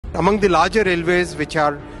Among the larger railways, which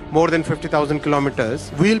are more than 50,000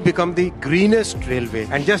 kilometers, we'll become the greenest railway.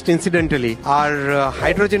 And just incidentally, our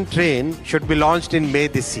hydrogen train should be launched in May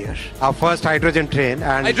this year. Our first hydrogen train.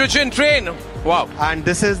 And hydrogen train! Wow. And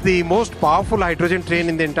this is the most powerful hydrogen train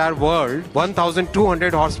in the entire world,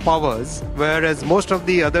 1,200 horsepowers, whereas most of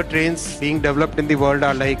the other trains being developed in the world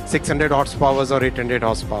are like 600 horsepowers or 800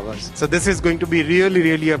 horsepowers. So this is going to be really,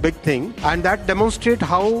 really a big thing. And that demonstrates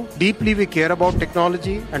how deeply we care about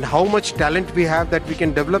technology and how much talent we have that we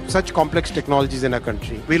can develop such complex technologies in our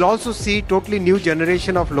country. We'll also see totally new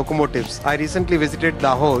generation of locomotives. I recently visited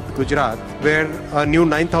Dahod, Gujarat, where a new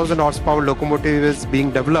 9,000 horsepower locomotive is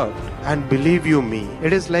being developed. And believe you me,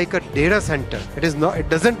 it is like a data center. It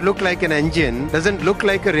doesn't look like an engine, doesn't look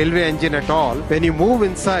like a railway engine at all. When you move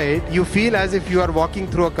inside, you feel as if you are walking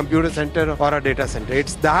through a computer center or a data center.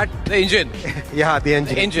 It's that. The engine. Yeah, the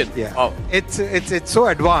engine. The engine. Yeah. Oh. It's so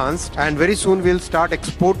advanced, and very soon we'll start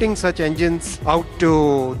exporting such engines out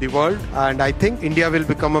to the world. And I think India will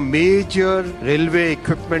become a major railway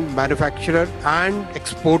equipment manufacturer and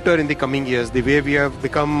exporter in the coming years. The way we have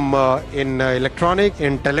become in electronic,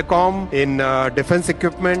 in telecom, in defense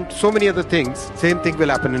equipment, so many other things. Same thing will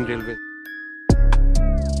happen in railways.